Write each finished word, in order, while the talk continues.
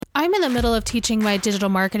I'm in the middle of teaching my digital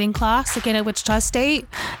marketing class again at Wichita State,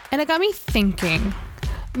 and it got me thinking.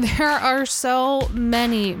 There are so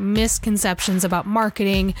many misconceptions about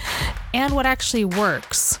marketing and what actually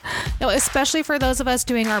works. Now, especially for those of us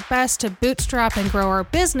doing our best to bootstrap and grow our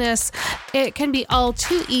business, it can be all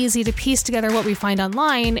too easy to piece together what we find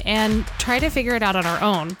online and try to figure it out on our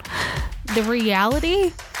own. The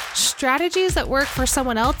reality, strategies that work for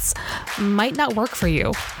someone else might not work for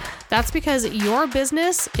you. That's because your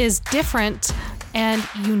business is different and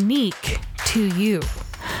unique to you.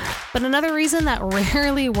 But another reason that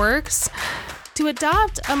rarely works, to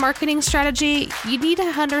adopt a marketing strategy, you need to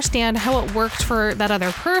understand how it worked for that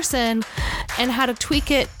other person and how to tweak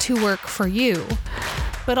it to work for you.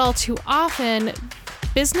 But all too often,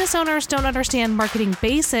 business owners don't understand marketing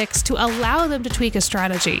basics to allow them to tweak a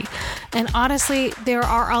strategy. And honestly, there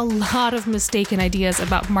are a lot of mistaken ideas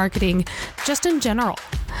about marketing just in general.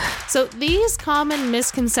 So these common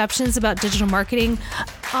misconceptions about digital marketing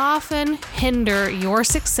often hinder your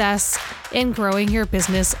success in growing your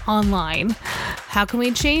business online. How can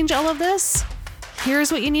we change all of this?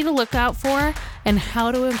 Here's what you need to look out for and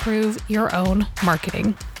how to improve your own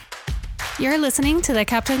marketing. You're listening to the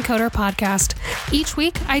Captain Coder podcast. Each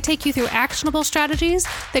week, I take you through actionable strategies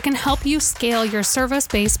that can help you scale your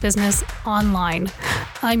service-based business online.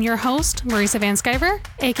 I'm your host, Marisa Van Sciver,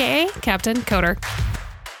 aka Captain Coder.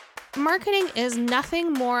 Marketing is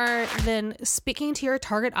nothing more than speaking to your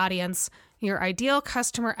target audience, your ideal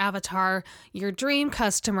customer avatar, your dream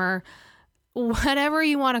customer, whatever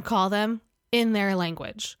you want to call them, in their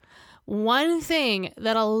language. One thing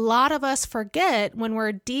that a lot of us forget when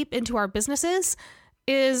we're deep into our businesses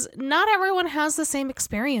is not everyone has the same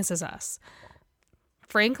experience as us.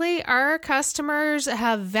 Frankly, our customers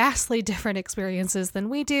have vastly different experiences than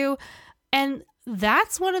we do, and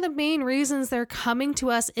that's one of the main reasons they're coming to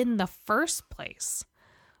us in the first place.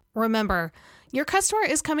 Remember, your customer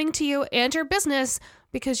is coming to you and your business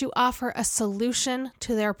because you offer a solution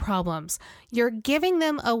to their problems. You're giving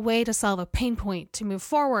them a way to solve a pain point, to move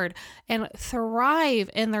forward and thrive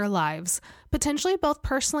in their lives, potentially both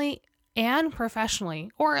personally and professionally,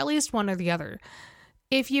 or at least one or the other.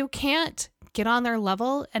 If you can't get on their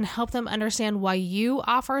level and help them understand why you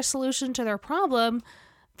offer a solution to their problem,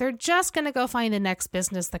 they're just going to go find the next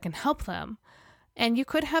business that can help them. And you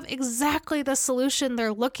could have exactly the solution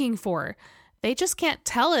they're looking for. They just can't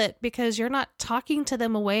tell it because you're not talking to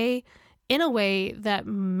them in a way that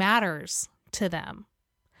matters to them.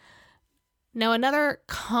 Now, another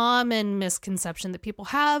common misconception that people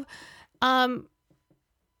have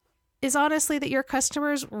is honestly that your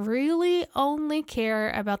customers really only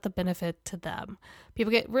care about the benefit to them.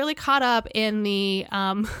 People get really caught up in the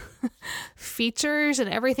features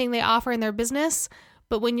and everything they offer in their business.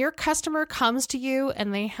 But when your customer comes to you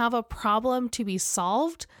and they have a problem to be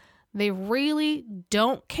solved, they really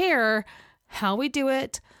don't care how we do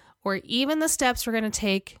it or even the steps we're going to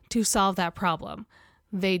take to solve that problem.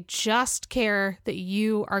 They just care that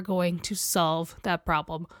you are going to solve that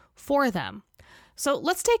problem for them. So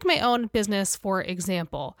let's take my own business for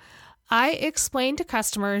example. I explain to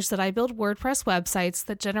customers that I build WordPress websites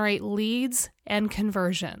that generate leads and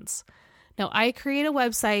conversions. Now, I create a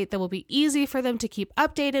website that will be easy for them to keep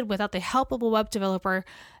updated without the help of a web developer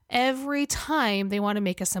every time they want to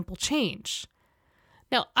make a simple change.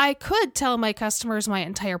 Now, I could tell my customers my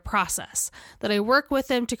entire process, that I work with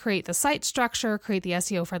them to create the site structure, create the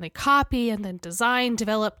SEO-friendly copy, and then design,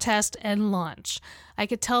 develop, test, and launch. I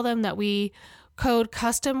could tell them that we code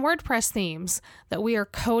custom WordPress themes, that we are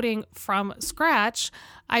coding from scratch.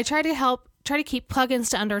 I try to keep plugins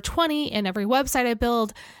to under 20 in every website I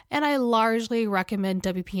build, and I largely recommend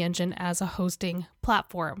WP Engine as a hosting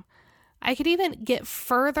platform. I could even get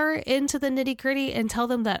further into the nitty-gritty and tell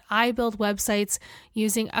them that I build websites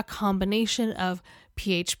using a combination of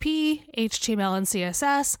PHP, HTML and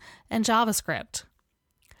CSS, and JavaScript.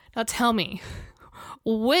 Now tell me,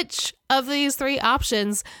 which of these three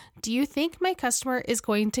options do you think my customer is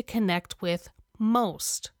going to connect with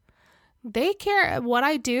most? They care what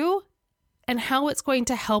I do and how it's going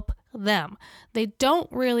to help them. They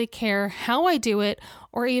don't really care how I do it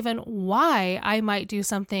or even why I might do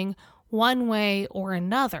something one way or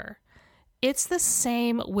another. It's the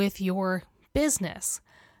same with your business.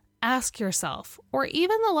 Ask yourself, or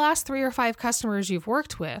even the last 3 or 5 customers you've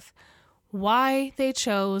worked with, why they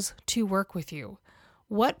chose to work with you.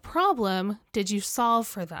 What problem did you solve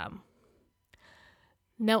for them?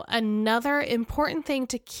 Now, another important thing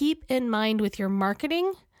to keep in mind with your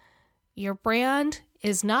marketing, your brand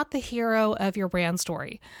is not the hero of your brand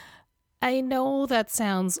story. I know that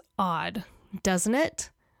sounds odd, doesn't it?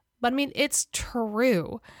 But I mean, it's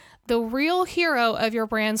true. The real hero of your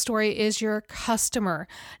brand story is your customer.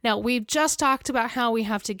 Now, we've just talked about how we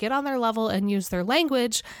have to get on their level and use their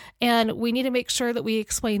language, and we need to make sure that we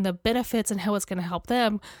explain the benefits and how it's going to help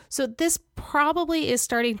them. So this probably is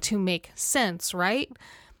starting to make sense, right?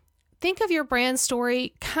 Think of your brand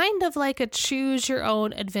story kind of like a choose your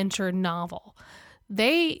own adventure novel.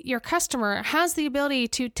 Your customer has the ability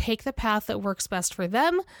to take the path that works best for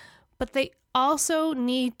them, but they also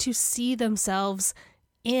need to see themselves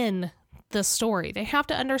in the story. They have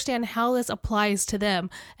to understand how this applies to them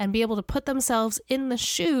and be able to put themselves in the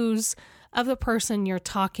shoes of the person you're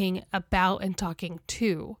talking about and talking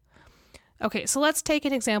to. Okay, so let's take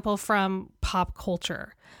an example from pop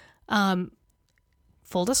culture.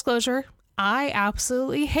 Full disclosure, I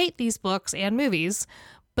absolutely hate these books and movies,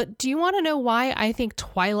 but do you want to know why I think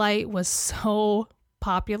Twilight was so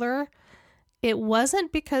popular? It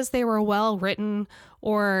wasn't because they were well written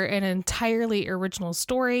or an entirely original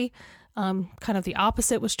story. Kind of the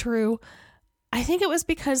opposite was true. I think it was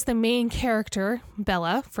because the main character,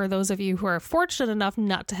 Bella, for those of you who are fortunate enough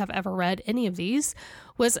not to have ever read any of these,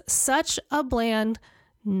 was such a bland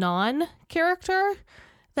non-character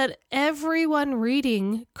that everyone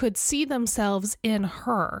reading could see themselves in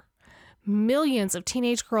her. Millions of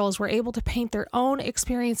teenage girls were able to paint their own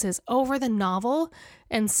experiences over the novel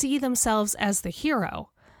and see themselves as the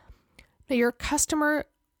hero. Now, your customer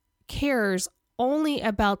cares only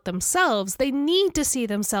about themselves. They need to see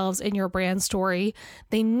themselves in your brand story.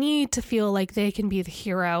 They need to feel like they can be the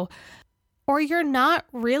hero, or you're not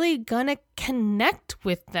really gonna connect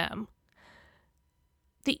with them.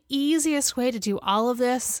 The easiest way to do all of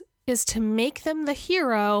this is to make them the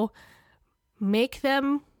hero, make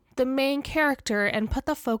them the main character, and put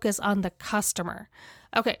the focus on the customer.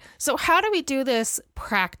 Okay, so how do we do this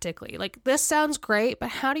practically? Like, this sounds great, but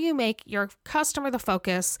how do you make your customer the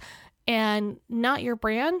focus and not your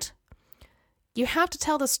brand? You have to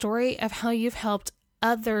tell the story of how you've helped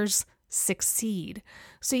others succeed.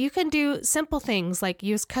 So you can do simple things like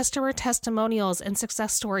use customer testimonials and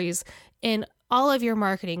success stories in all of your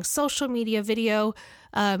marketing, social media, video,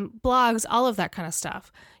 blogs, all of that kind of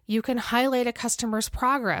stuff. You can highlight a customer's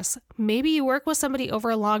progress. Maybe you work with somebody over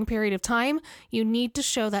a long period of time. You need to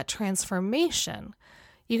show that transformation.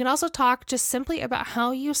 You can also talk just simply about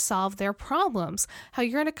how you solve their problems, how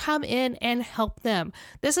you're going to come in and help them.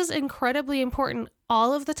 This is incredibly important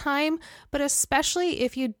all of the time, but especially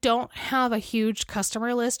if you don't have a huge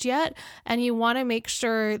customer list yet and you want to make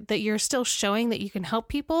sure that you're still showing that you can help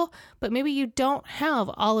people, but maybe you don't have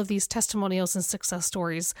all of these testimonials and success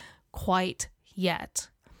stories quite yet.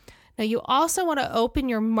 Now, you also want to open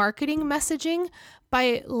your marketing messaging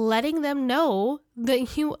by letting them know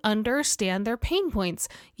that you understand their pain points.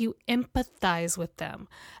 You empathize with them.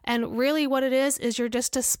 And really what it is you're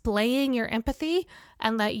just displaying your empathy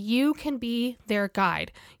and that you can be their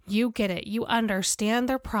guide. You get it. You understand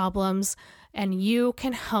their problems and you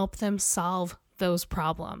can help them solve those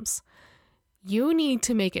problems. You need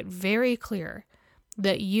to make it very clear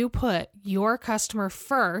that you put your customer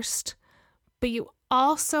first, but you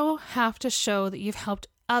also have to show that you've helped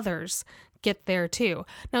others get there too.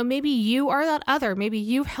 Now, maybe you are that other. Maybe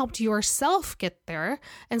you've helped yourself get there.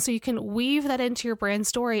 And so you can weave that into your brand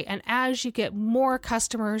story. And as you get more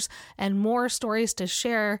customers and more stories to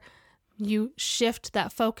share, you shift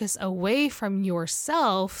that focus away from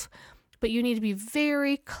yourself. But you need to be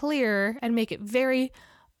very clear and make it very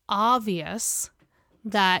obvious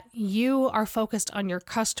that you are focused on your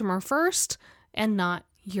customer first and not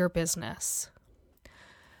your business.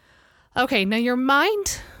 Okay, now your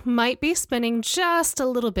mind might be spinning just a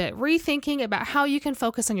little bit, rethinking about how you can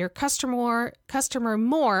focus on your customer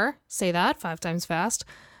more, say that 5 times fast,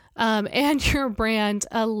 and your brand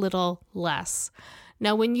a little less.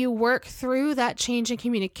 Now, when you work through that change in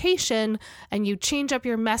communication and you change up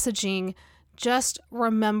your messaging, just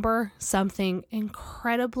remember something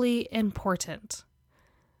incredibly important.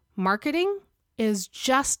 Marketing is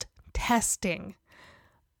just testing.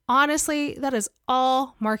 Honestly, that is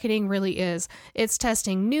all marketing really is. It's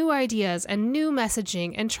testing new ideas and new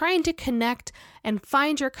messaging and trying to connect and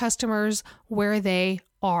find your customers where they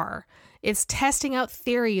are. It's testing out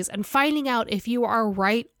theories and finding out if you are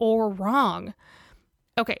right or wrong.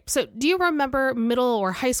 Okay, so do you remember middle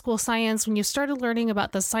or high school science when you started learning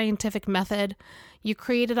about the scientific method? You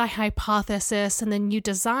created a hypothesis and then you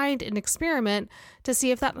designed an experiment to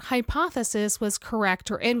see if that hypothesis was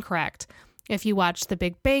correct or incorrect. If you watch The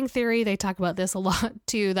Big Bang Theory, they talk about this a lot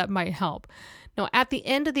too. That might help. Now, at the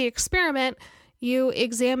end of the experiment, you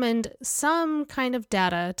examined some kind of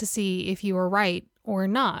data to see if you were right or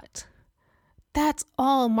not. That's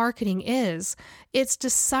all marketing is. It's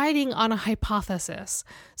deciding on a hypothesis.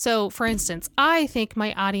 So, for instance, I think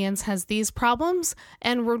my audience has these problems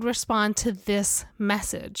and would respond to this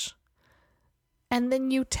message. And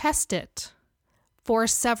then you test it for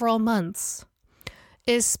several months,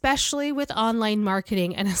 especially with online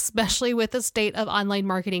marketing and especially with the state of online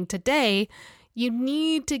marketing today. You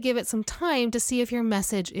need to give it some time to see if your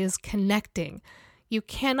message is connecting. You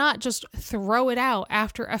cannot just throw it out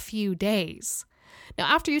after a few days. Now,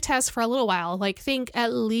 after you test for a little while, like think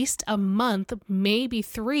at least a month, maybe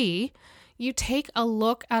 3, you take a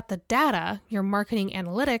look at the data, your marketing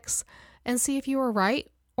analytics, and see if you were right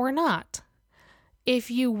or not. If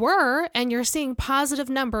you were, and you're seeing positive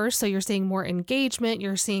numbers, so you're seeing more engagement,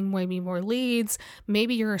 you're seeing maybe more leads,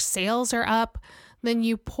 maybe your sales are up, then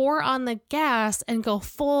you pour on the gas and go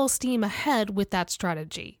full steam ahead with that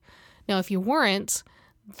strategy. Now, if you weren't,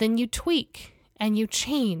 then you tweak and you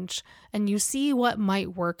change and you see what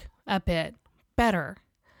might work a bit better.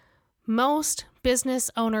 Most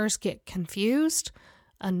business owners get confused,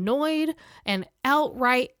 annoyed, and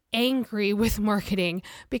outright angry with marketing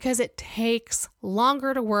because it takes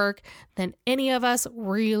longer to work than any of us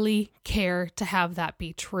really care to have that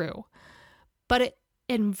be true. But it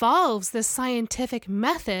involves this scientific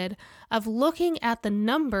method of looking at the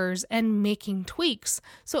numbers and making tweaks.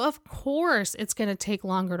 So of course it's going to take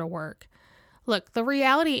longer to work. Look, the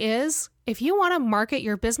reality is, if you want to market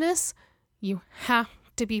your business, you have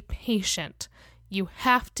to be patient. You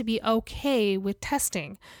have to be okay with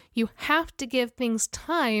testing. You have to give things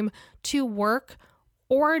time to work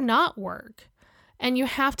or not work. And you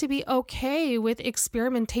have to be okay with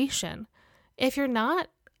experimentation. If you're not,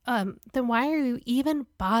 then why are you even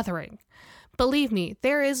bothering? Believe me,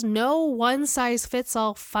 there is no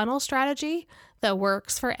one-size-fits-all funnel strategy that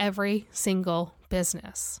works for every single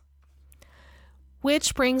business.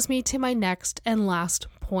 Which brings me to my next and last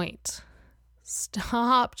point.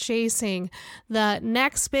 Stop chasing the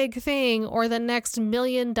next big thing or the next $1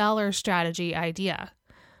 million strategy idea.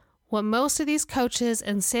 What most of these coaches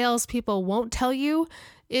and salespeople won't tell you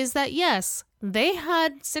is that yes, they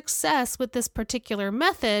had success with this particular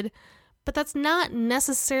method, but that's not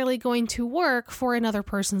necessarily going to work for another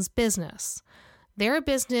person's business. Their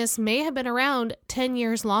business may have been around 10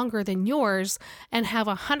 years longer than yours and have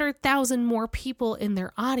 100,000 more people in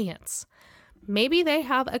their audience. Maybe they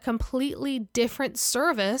have a completely different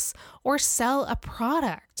service or sell a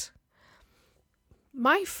product.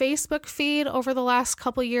 My Facebook feed over the last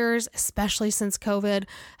couple years, especially since COVID,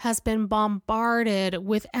 has been bombarded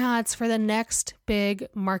with ads for the next big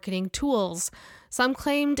marketing tools. Some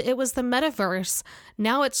claimed it was the metaverse.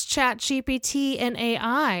 Now it's ChatGPT and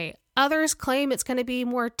AI. Others claim it's going to be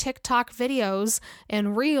more TikTok videos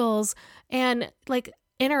and reels and like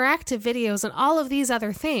interactive videos and all of these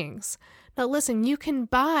other things. Now listen, you can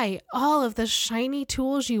buy all of the shiny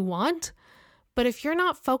tools you want, but if you're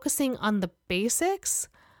not focusing on the basics,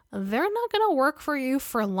 they're not going to work for you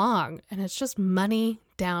for long, and it's just money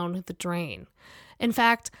down the drain. In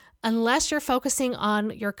fact, unless you're focusing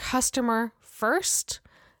on your customer first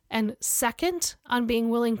and second on being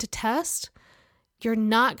willing to test, you're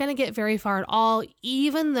not going to get very far at all,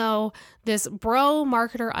 even though this bro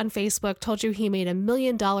marketer on Facebook told you he made $1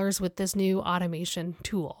 million with this new automation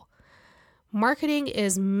tool. Marketing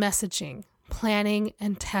is messaging, planning,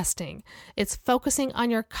 and testing. It's focusing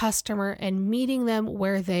on your customer and meeting them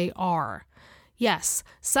where they are. Yes,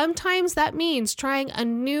 sometimes that means trying a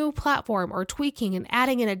new platform or tweaking and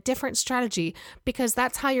adding in a different strategy because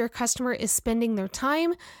that's how your customer is spending their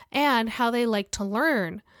time and how they like to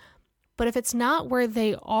learn. But if it's not where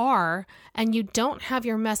they are and you don't have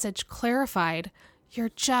your message clarified, you're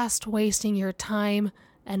just wasting your time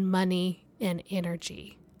and money and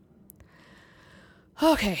energy.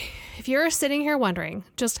 Okay, if you're sitting here wondering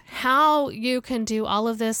just how you can do all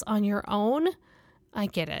of this on your own, I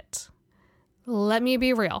get it. Let me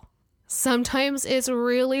be real. Sometimes it's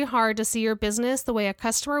really hard to see your business the way a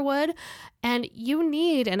customer would, and you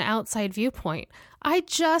need an outside viewpoint. I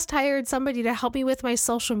just hired somebody to help me with my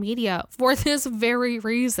social media for this very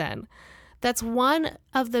reason. That's one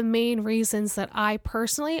of the main reasons that I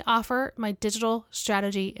personally offer my digital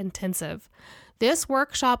strategy intensive. This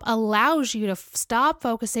workshop allows you to stop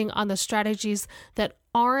focusing on the strategies that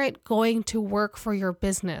aren't going to work for your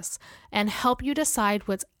business and help you decide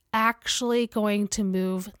what's actually going to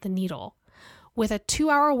move the needle. With a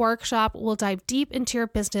 2-hour workshop, we'll dive deep into your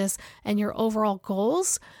business and your overall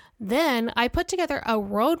goals. Then I put together a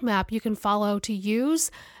roadmap you can follow to use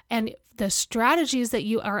and the strategies that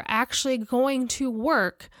you are actually going to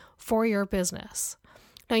work for your business.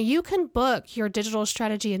 Now, you can book your digital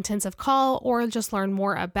strategy intensive call or just learn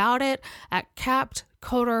more about it at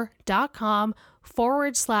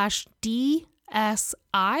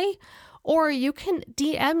captcoder.com/DSI, or you can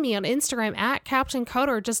DM me on Instagram at Captain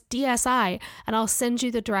Coder, just DSI, and I'll send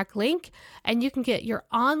you the direct link, and you can get your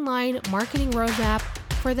online marketing roadmap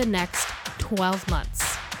for the next 12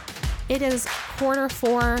 months. It is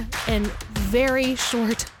Q4 in very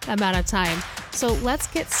short amount of time. So let's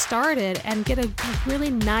get started and get a really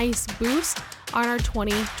nice boost on our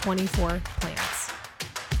 2024 plans.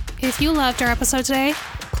 If you loved our episode today,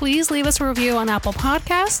 please leave us a review on Apple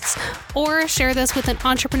Podcasts or share this with an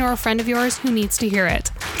entrepreneur friend of yours who needs to hear it.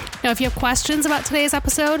 Now, if you have questions about today's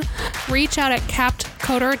episode, reach out at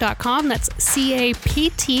captcoder.com. That's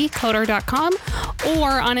CAPT-coder.com,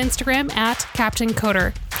 or on Instagram at Captain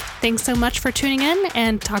Coder. Thanks so much for tuning in,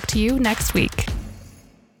 and talk to you next week.